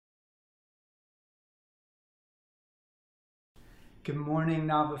Good morning,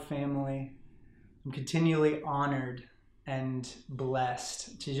 Nava family. I'm continually honored and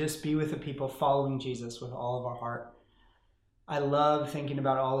blessed to just be with the people following Jesus with all of our heart. I love thinking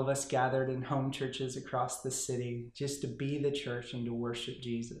about all of us gathered in home churches across the city just to be the church and to worship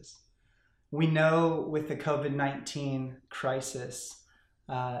Jesus. We know with the COVID-19 crisis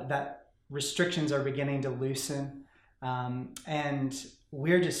that restrictions are beginning to loosen, and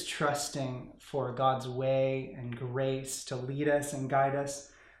we're just trusting for God's way and grace to lead us and guide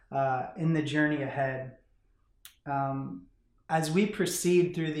us in the journey ahead. As we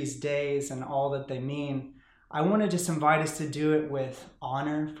proceed through these days and all that they mean, I want to just invite us to do it with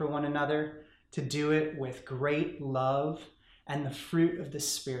honor for one another, to do it with great love and the fruit of the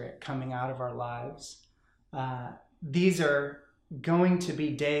Spirit coming out of our lives. These are going to be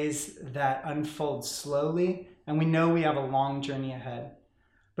days that unfold slowly, and we know we have a long journey ahead.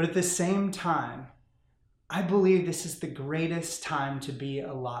 But at the same time, I believe this is the greatest time to be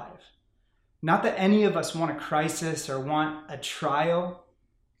alive. Not that any of us want a crisis or want a trial,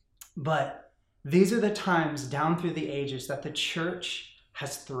 but these are the times down through the ages that the church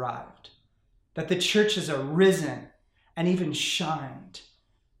has thrived, that the church has arisen and even shined.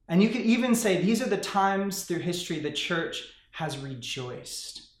 And you could even say these are the times through history the church has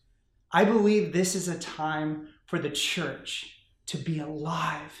rejoiced. I believe this is a time for the church to be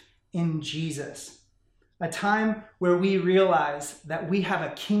alive in Jesus. A time where we realize that we have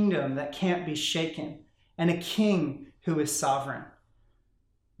a kingdom that can't be shaken and a king who is sovereign.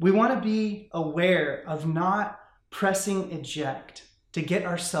 We want to be aware of not pressing eject to get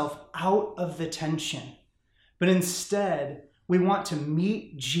ourselves out of the tension, but instead we want to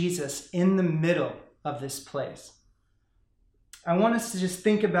meet Jesus in the middle of this place. I want us to just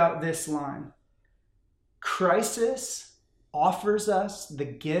think about this line. Crisis offers us the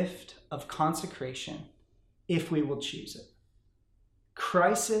gift of consecration if we will choose it.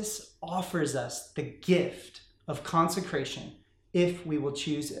 Crisis offers us the gift of consecration if we will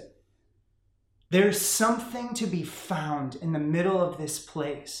choose it. There's something to be found in the middle of this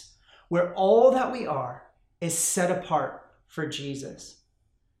place where all that we are is set apart for Jesus.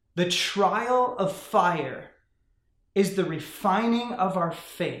 The trial of fire is the refining of our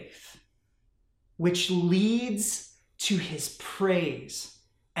faith, which leads to his praise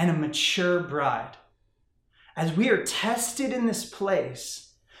and a mature bride. As we are tested in this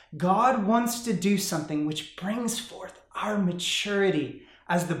place, God wants to do something which brings forth our maturity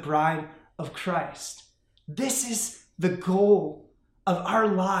as the bride of Christ. This is the goal of our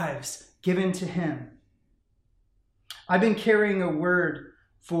lives given to him. I've been carrying a word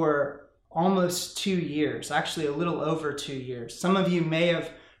for almost 2 years, actually a little over 2 years. Some of you may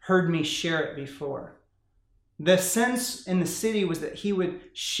have heard me share it before. The sense in the city was that he would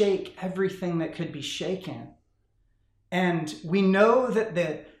shake everything that could be shaken. And we know that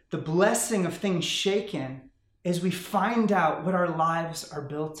the blessing of things shaken is we find out what our lives are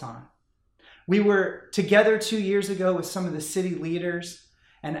built on. We were together 2 years ago with some of the city leaders,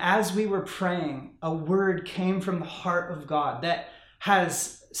 and as we were praying, a word came from the heart of God that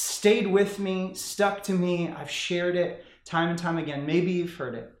has stayed with me, stuck to me. I've shared it time and time again. Maybe you've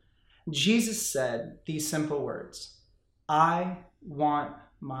heard it. Jesus said these simple words, I want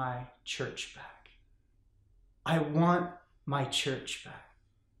my church back. I want my church back.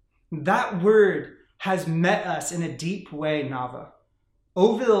 That word has met us in a deep way, Nava.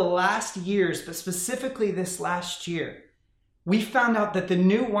 Over the last years, but specifically this last year, we found out that the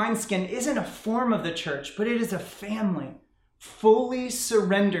new wineskin isn't a form of the church, but it is a family fully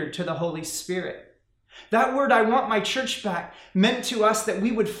surrendered to the Holy Spirit. That word, I want my church back, meant to us that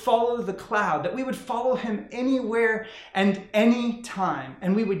we would follow the cloud, that we would follow him anywhere and any time,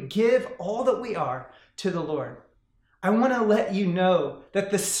 and we would give all that we are to the Lord. I want to let you know that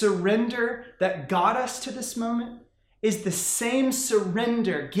the surrender that got us to this moment is the same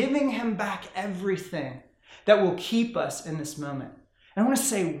surrender, giving him back everything that will keep us in this moment. And I want to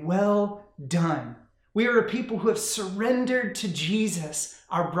say, well done. We are a people who have surrendered to Jesus,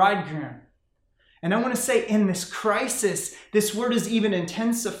 our bridegroom. And I want to say in this crisis, this word is even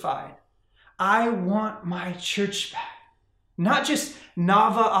intensified. I want my church back. Not just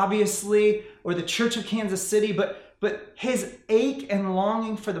Nava, obviously, or the Church of Kansas City, but his ache and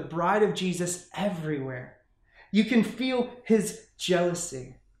longing for the bride of Jesus everywhere. You can feel his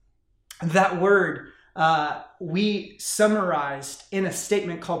jealousy. That word we summarized in a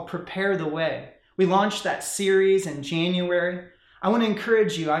statement called Prepare the Way. We launched that series in January. I want to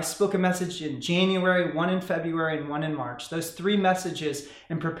encourage you. I spoke a message in January, one in February, and one in March. Those 3 messages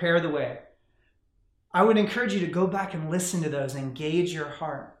in Prepare the Way. I would encourage you to go back and listen to those, engage your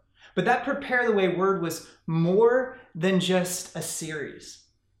heart. But that Prepare the Way word was more than just a series.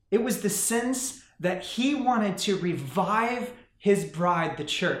 It was the sense that he wanted to revive his bride, the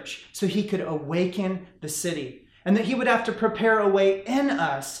church, so he could awaken the city. And that he would have to prepare a way in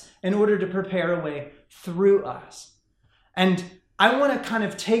us in order to prepare a way through us. And I want to kind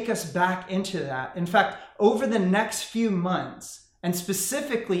of take us back into that. In fact, over the next few months, and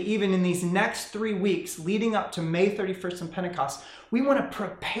specifically even in these next 3 weeks leading up to May 31st and Pentecost, we want to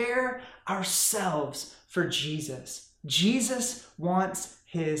prepare ourselves for Jesus. Jesus wants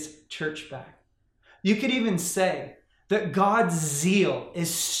his church back. You could even say that God's zeal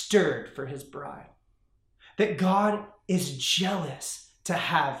is stirred for his bride. That God is jealous to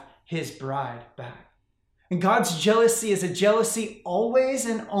have his bride back. And God's jealousy is a jealousy always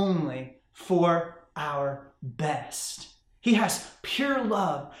and only for our best. He has pure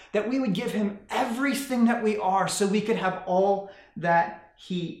love that we would give him everything that we are so we could have all that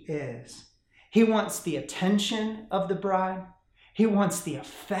he is. He wants the attention of the bride. He wants the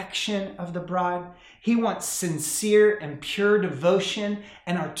affection of the bride. He wants sincere and pure devotion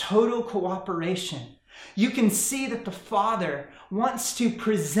and our total cooperation. You can see that the Father wants to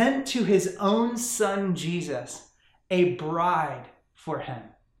present to his own Son, Jesus, a bride for him.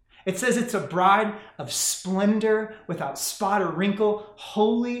 It says it's a bride of splendor, without spot or wrinkle,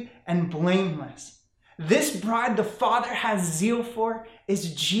 holy and blameless. This bride the Father has zeal for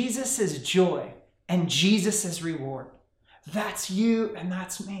is Jesus' joy and Jesus' reward. That's you and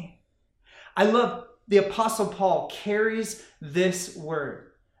that's me. I love the Apostle Paul carries this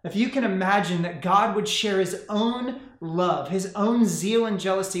word. If you can imagine that God would share his own love, his own zeal and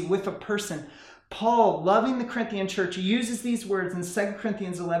jealousy with a person, Paul, loving the Corinthian church, uses these words in 2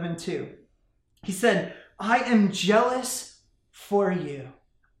 Corinthians 11:2. He said, I am jealous for you.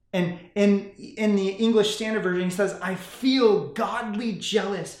 And in the English Standard Version, he says, I feel godly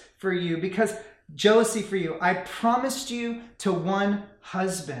jealous for you because jealousy for you. I promised you to one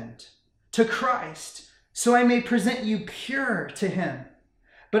husband, to Christ, so I may present you pure to him.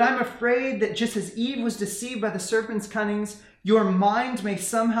 But I'm afraid that just as Eve was deceived by the serpent's cunnings, your mind may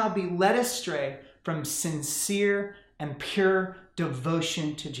somehow be led astray from sincere and pure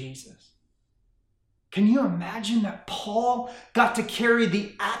devotion to Jesus. Can you imagine that Paul got to carry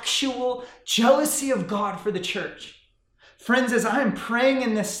the actual jealousy of God for the church? Friends, as I'm praying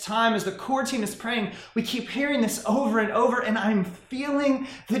in this time, as the core team is praying, we keep hearing this over and over, and I'm feeling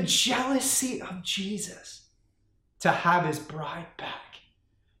the jealousy of Jesus to have his bride back.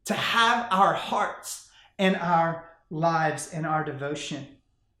 To have our hearts and our lives and our devotion.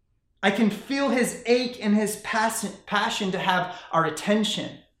 I can feel his ache and his passion to have our attention,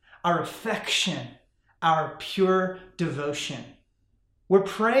 our affection, our pure devotion. We're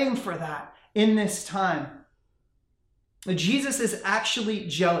praying for that in this time. Jesus is actually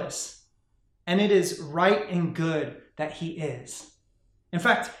jealous, and it is right and good that he is. In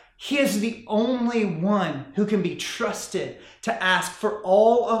fact, he is the only one who can be trusted to ask for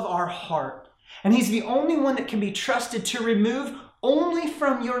all of our heart. And he's the only one that can be trusted to remove only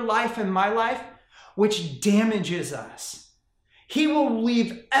from your life and my life, which damages us. He will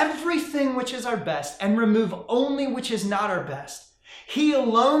leave everything which is our best and remove only which is not our best. He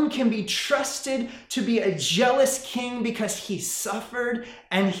alone can be trusted to be a jealous king because he suffered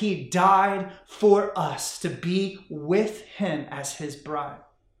and he died for us to be with him as his bride.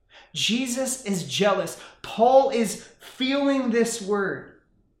 Jesus is jealous. Paul is feeling this word.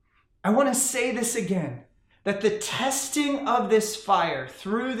 I want to say this again, that the testing of this fire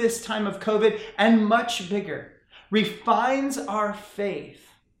through this time of COVID and much bigger refines our faith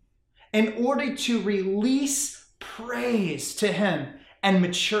in order to release praise to him and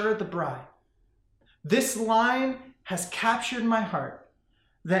mature the bride. This line has captured my heart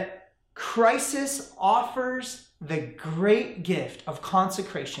that crisis offers the great gift of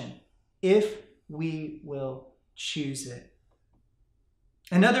consecration if we will choose it.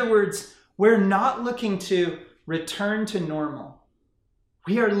 In other words, we're not looking to return to normal.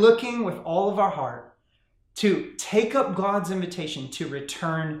 We are looking with all of our heart to take up God's invitation to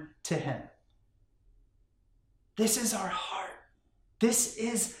return to him. This is our heart. This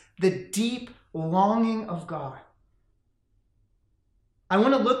is the deep longing of God. I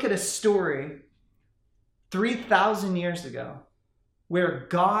want to look at a story 3,000 years ago where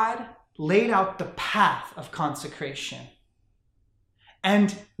God laid out the path of consecration.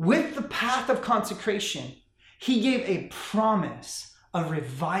 And with the path of consecration, he gave a promise of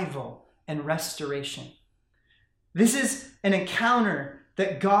revival and restoration. This is an encounter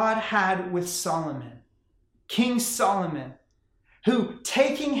that God had with Solomon, King Solomon, who,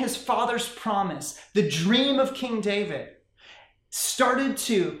 taking his father's promise, the dream of King David, started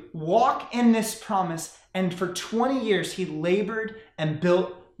to walk in this promise, and for 20 years he labored and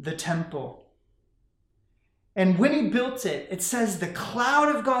built the temple. And when he built it, it says the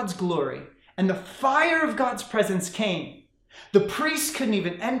cloud of God's glory and the fire of God's presence came. The priests couldn't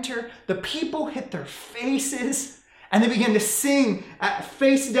even enter. The people hit their faces and they began to sing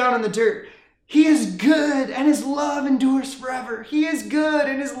face down on the dirt. He is good and his love endures forever. He is good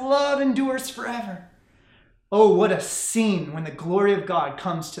and his love endures forever. Oh, what a scene when the glory of God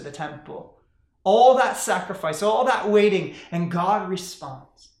comes to the temple. All that sacrifice, all that waiting, and God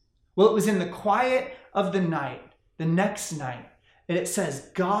responds. Well, it was in the quiet of the night, the next night, that it says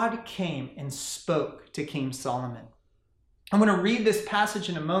God came and spoke to King Solomon. I'm going to read this passage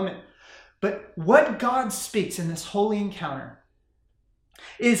in a moment, but what God speaks in this holy encounter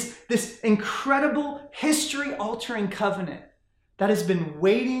is this incredible history-altering covenant that has been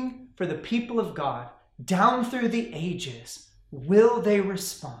waiting for the people of God down through the ages. Will they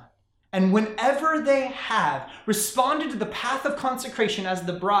respond? And whenever they have responded to the path of consecration as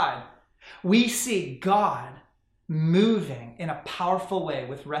the bride, we see God moving in a powerful way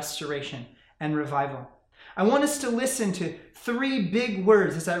with restoration and revival. I want us to listen to three big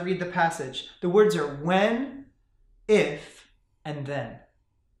words as I read the passage. The words are when, if, and then.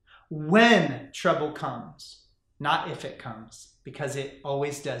 When trouble comes, not if it comes, because it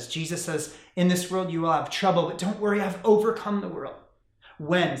always does. Jesus says, in this world you will have trouble, but don't worry, I've overcome the world.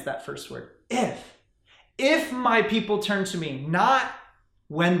 When is that first word? If my people turn to me, not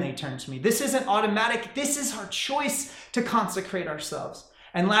when they turn to me. This isn't automatic. This is our choice to consecrate ourselves.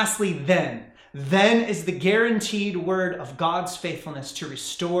 And lastly, then. Then is the guaranteed word of God's faithfulness to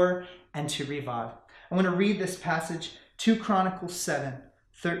restore and to revive. I'm going to read this passage, 2 Chronicles 7,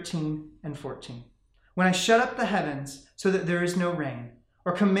 13 and 14. When I shut up the heavens so that there is no rain,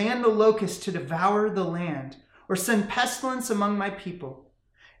 or command the locusts to devour the land, or send pestilence among my people,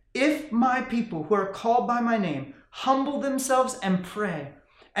 if my people who are called by my name humble themselves and pray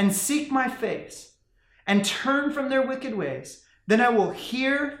and seek my face and turn from their wicked ways, then I will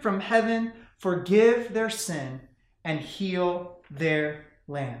hear from heaven, forgive their sin, and heal their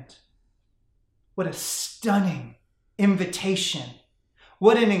land. What a stunning invitation.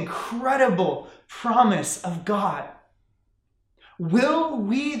 What an incredible promise of God. Will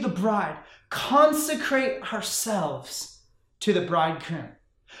we, the bride, consecrate ourselves to the bridegroom?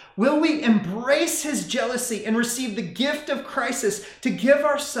 Will we embrace his jealousy and receive the gift of crisis to give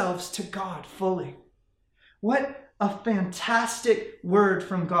ourselves to God fully? What a fantastic word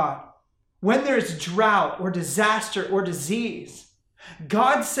from God. When there's drought or disaster or disease,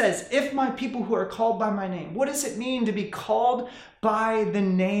 God says, if my people who are called by my name, what does it mean to be called by the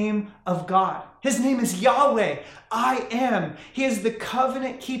name of God? His name is Yahweh. I am. He is the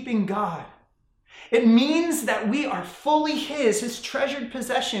covenant-keeping God. It means that we are fully his treasured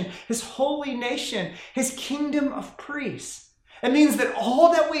possession, his holy nation, his kingdom of priests. It means that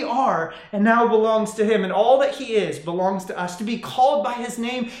all that we are and now belongs to him, and all that he is belongs to us. To be called by his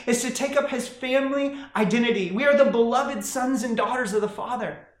name is to take up his family identity. We are the beloved sons and daughters of the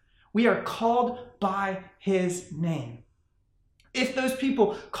Father. We are called by his name. If those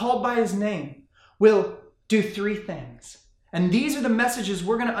people called by his name will do three things, and these are the messages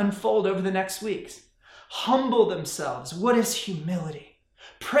we're going to unfold over the next weeks. Humble themselves. What is humility?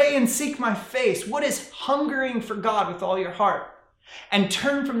 Pray and seek my face. What is hungering for God with all your heart? And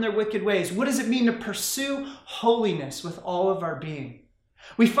turn from their wicked ways. What does it mean to pursue holiness with all of our being?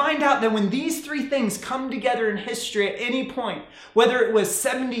 We find out that when these three things come together in history at any point, whether it was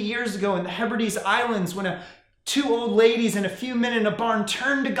 70 years ago in the Hebrides Islands when two old ladies and a few men in a barn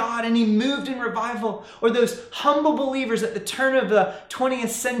turned to God and he moved in revival, or those humble believers at the turn of the 20th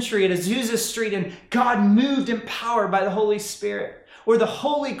century at Azusa Street and God moved in power by the Holy Spirit, or the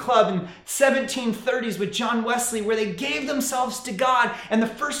Holy Club in 1730s with John Wesley where they gave themselves to God and the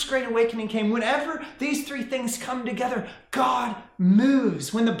First Great Awakening came. Whenever these three things come together, God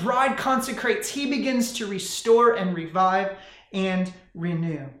moves. When the bride consecrates, he begins to restore and revive and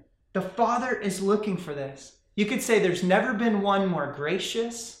renew. The Father is looking for this. You could say there's never been one more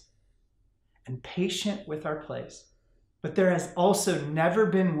gracious and patient with our place, but there has also never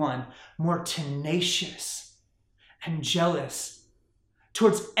been one more tenacious and jealous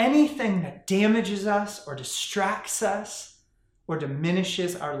towards anything that damages us or distracts us or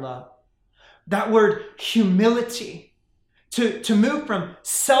diminishes our love. That word humility, to move from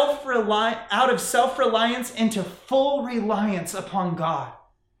out of self-reliance into full reliance upon God.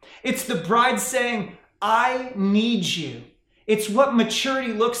 It's the bride saying, I need you. It's what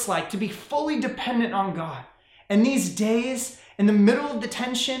maturity looks like, to be fully dependent on God. And these days, in the middle of the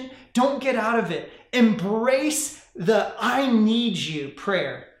tension, don't get out of it. Embrace the I need you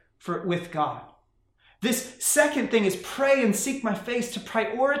prayer with God. This second thing is pray and seek my face, to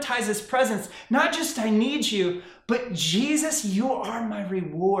prioritize his presence. Not just I need you, but Jesus, you are my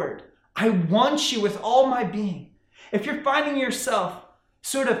reward. I want you with all my being. If you're finding yourself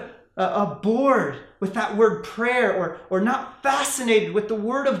sort of bored with that word prayer, or not fascinated with the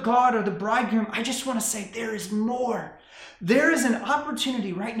word of God or the bridegroom, I just want to say there is more. There is an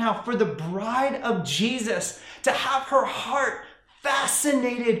opportunity right now for the bride of Jesus to have her heart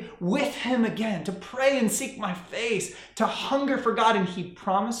fascinated with him again, to pray and seek my face, to hunger for God, and he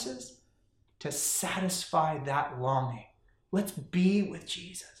promises to satisfy that longing. Let's be with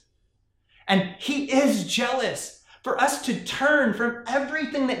Jesus. And he is jealous for us to turn from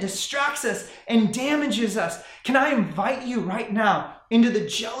everything that distracts us and damages us. Can I invite you right now into the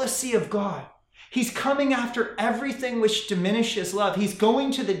jealousy of God? He's coming after everything which diminishes love. He's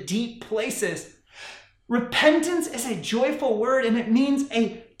going to the deep places. Repentance is a joyful word, and it means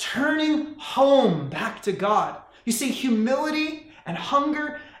a turning home back to God. You see, humility and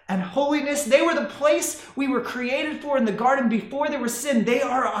hunger and holiness, they were the place we were created for in the garden before there was sin. They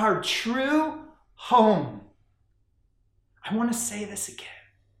are our true home. I want to say this again.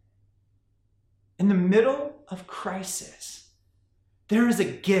 In the middle of crisis, there is a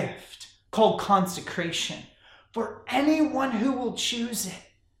gift called consecration for anyone who will choose it.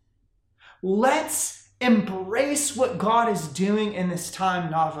 Let's embrace what God is doing in this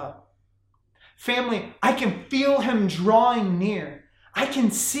time, Nava. Family, I can feel him drawing near. I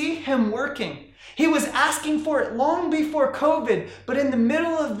can see him working. He was asking for it long before COVID, but in the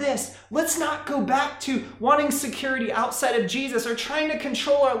middle of this, let's not go back to wanting security outside of Jesus or trying to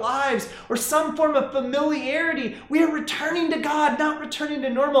control our lives or some form of familiarity. We are returning to God, not returning to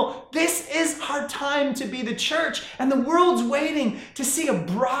normal. This is our time to be the church, and the world's waiting to see a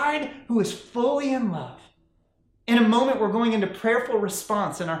bride who is fully in love. In a moment, we're going into prayerful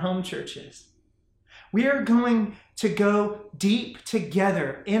response in our home churches. We are going to go deep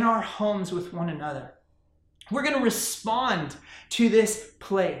together in our homes with one another. We're going to respond to this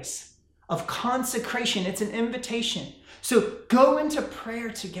place of consecration. It's an invitation. So go into prayer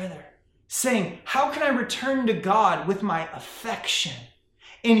together, saying, how can I return to God with my affection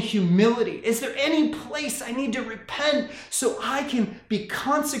in humility? Is there any place I need to repent so I can be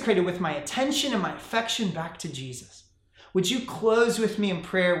consecrated with my attention and my affection back to Jesus? Would you close with me in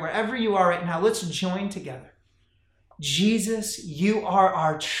prayer wherever you are right now? Let's join together. Jesus, you are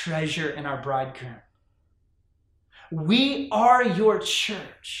our treasure and our bridegroom. We are your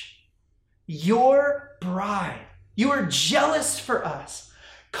church, your bride. You are jealous for us.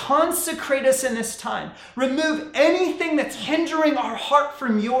 Consecrate us in this time. Remove anything that's hindering our heart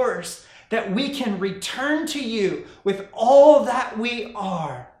from yours, that we can return to you with all that we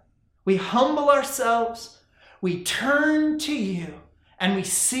are. We humble ourselves. We turn to you and we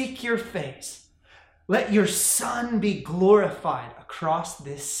seek your face. Let your Son be glorified across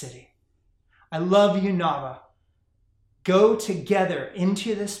this city. I love you, Nava. Go together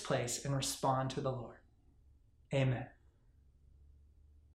into this place and respond to the Lord. Amen.